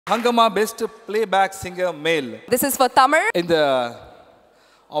Hangama Best Playback Singer Male. This is for Tamil. இந்த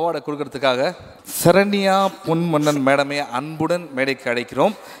அவார்டை கொடுக்கறதுக்காக சரண்யா பொன்மன்னன் மேடமே அன்புடன் மேடைக்கு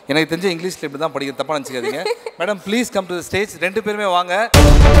அழைக்கிறோம். எனக்கு தெரிஞ்ச இங்கிலீஷில் இப்படி தான் படிக்க தப்பாக நினச்சிக்காதீங்க. Madam please come to the stage. ரெண்டு பேருமே வாங்க.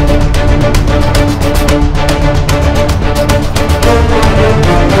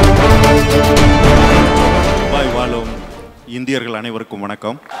 துபாய் வாழும் இந்தியர்கள் அனைவருக்கும்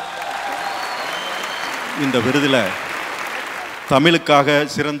வணக்கம். இந்த விருதில் தமிழுக்காக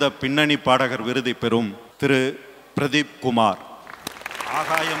சிறந்த பின்னணி பாடகர் விருதை பெறும் திரு பிரதீப் குமார்,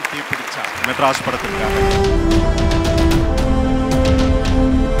 ஆகாயம் தீப்பிடிச்சா மெட்ராஸ் படத்திற்காக.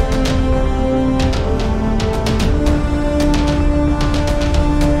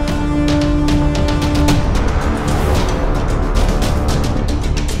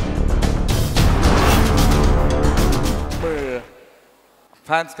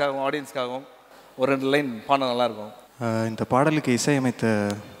 ஃபேன்ஸ்க்காகவும் ஆடியன்ஸ்க்காகவும் ஒரு 2 லைன் பாட நல்லாயிருக்கும். இந்த பாடலுக்கு இசையமைத்த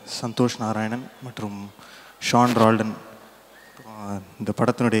சந்தோஷ் நாராயணன் மற்றும் ஷான் ரால்டன், இந்த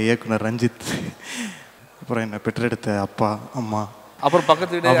படத்தினுடைய இயக்குனர் ரஞ்சித், அப்புறம் என்னை பெற்றெடுத்த அப்பா அம்மா, அப்புறம்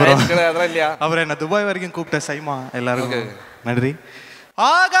பக்கத்து வீடு அதெல்லாம் இல்லையா, அப்புறம் என்னை துபாய் வரைக்கும் கூப்பிட்ட சைமா, எல்லாருக்கும் நன்றி.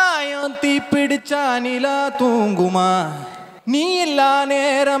 ஆகாயம் தீப்பிடிச்சா நிலா தூங்குமா, நீ இல்லா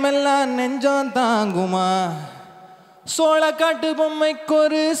நேரமெல்லாம் நெஞ்சம் தாங்குமா, சோளக்காட்டு பொம்மைக்கு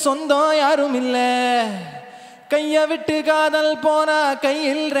ஒரு சொந்தம் யாரும் இல்லை, கைய விட்டு காதல் போனா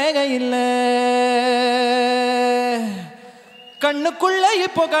கையில் ரேகை இல்லை, கண்ணுக்குள்ள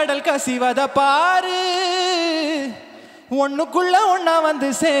இப்போ கடல் கசிவத பாரு, ஒண்ணுக்குள்ள ஒன்னா வந்து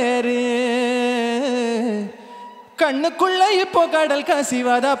சேரு, கண்ணுக்குள்ள இப்போ கடல்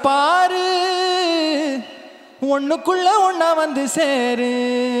கசிவத பாரு, ஒண்ணுக்குள்ள ஒன்னா வந்து சேரு.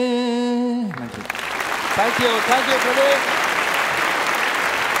 Thank you, Pradeep.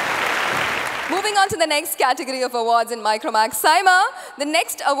 Moving on to the next category of awards in Micromax SIIMA, the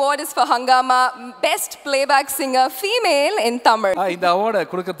next award is for Hangama Best Playback Singer Female in Tamil. இந்த அவார்டை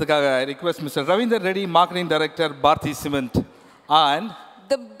கொடுக்கறதுக்காக I request Mr. Ravinder Reddy, Marketing Director, Bharti Cement, and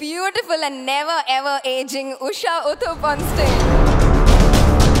the beautiful and never ever aging Usha Uthup on stage.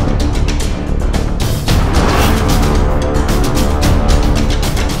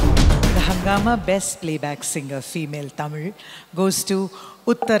 The Hangama Best Playback Singer Female Tamil goes to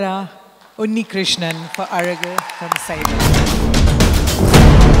Uttara, Unni Krishnan for Aragu from SIIMA.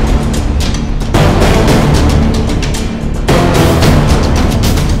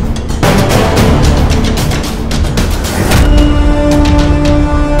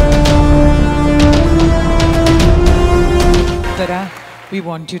 Uttara, we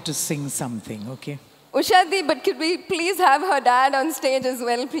want you to sing something, okay? Ushadi, but could we please have her dad on stage as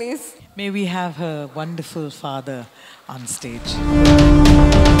well, please? May we have her wonderful father on stage.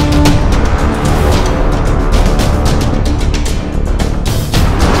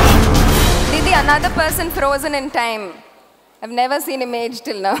 Didi, another person frozen in time. I've never seen him age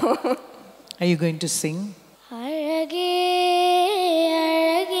till now. Are you going to sing? Alage,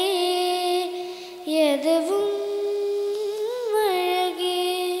 alage, yedavum alage,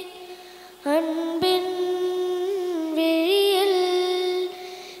 anbin viriyil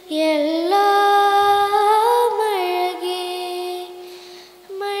ellam alage,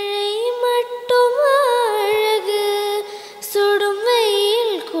 malai mattum alagu, sudum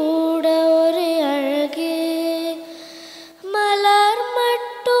veil kooda oru alage, malar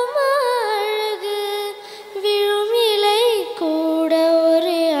mattum alagu, vilum ilai kooda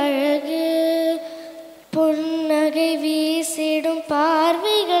oru alagu, புன்னகை வீசிடும்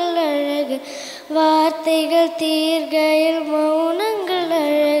பார்வைகள் அழகு, வார்த்தைகள் தீர்கையில் மௌனங்கள்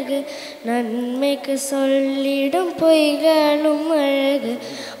அழகு, நன்மைக்கு சொல்லிடும் பொய்களும் அழகு,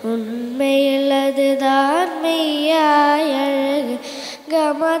 உண்மையில் அதுதான் மெய்யாய் அழகு.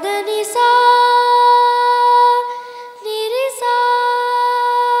 கமதனிசா நிரிசா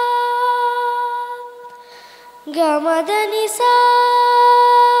கமதனிசா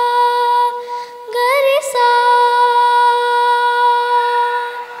கரிசா.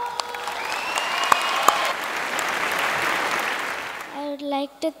 I would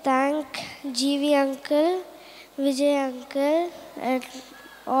like to thank GV uncle, Vijay uncle, and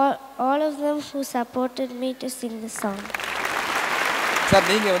all of them who supported me to sing the song. Sir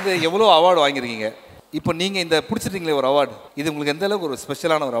நீங்கள் வந்து எவ்வளோ அவார்டு வாங்கியிருக்கீங்க, இப்போ நீங்கள் இந்த பிடிச்சிருக்கீங்களே ஒரு அவார்டு, இது உங்களுக்கு எந்த அளவுக்கு ஒரு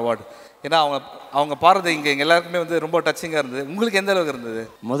ஸ்பெஷலான ஒரு அவார்டு? ஏன்னா அவங்க பாடுறது இங்கே எங்கள் எல்லாருக்குமே வந்து ரொம்ப டச்சிங்காக இருந்தது. உங்களுக்கு எந்த அளவுக்கு இருந்தது?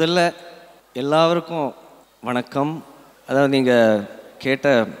 முதல்ல எல்லாருக்கும் வணக்கம். அதாவது நீங்கள் கேட்ட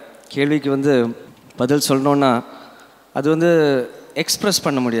கேள்விக்கு வந்து பதில் சொல்லணுன்னா அது வந்து எக்ஸ்ப்ரெஸ்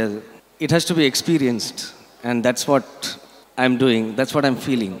பண்ண முடியாது. It has to be experienced and that's what I am doing, that's what I am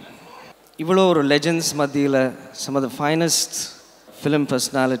feeling. இவ்வளோ ஒரு லெஜண்ட்ஸ் மத்தியில் some of the finest film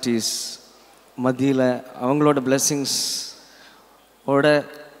personalities மத்தியில் அவங்களோட பிளெஸ்ஸிங்ஸ் ஓட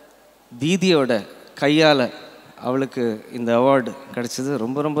தீதியோட கையால் அவளுக்கு இந்த அவார்டு கிடச்சிது.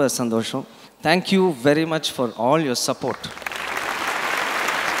 ரொம்ப ரொம்ப சந்தோஷம். Thank you very much for all your support.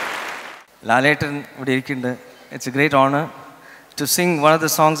 Lalettan இப்படி இருக்கின்ற it's a great honor to sing one of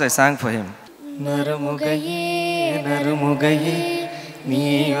the songs I sang for him. நறுமுகையே நறுமுகையே நீ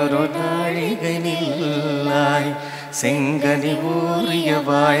ஒரு நாழிகை நில்லாய், செங்கனி ஊறிய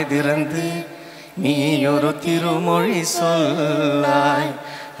வாய் திறந்து நீ ஒரு திருமொழி சொல்லாய்,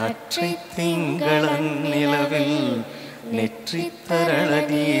 அற்றை திங்களன் நிலவில் நெற்றி தரள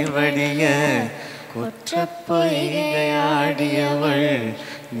நீர் வடிய குற்ற பொய்கையாடியவள்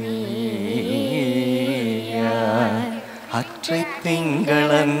நீயாய், அற்றை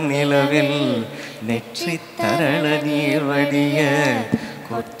திங்களன் நிலவில் நெற்றி தரள நீர் வடிய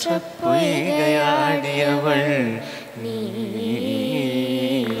குற்ற பொய்கையாடியவள் நீ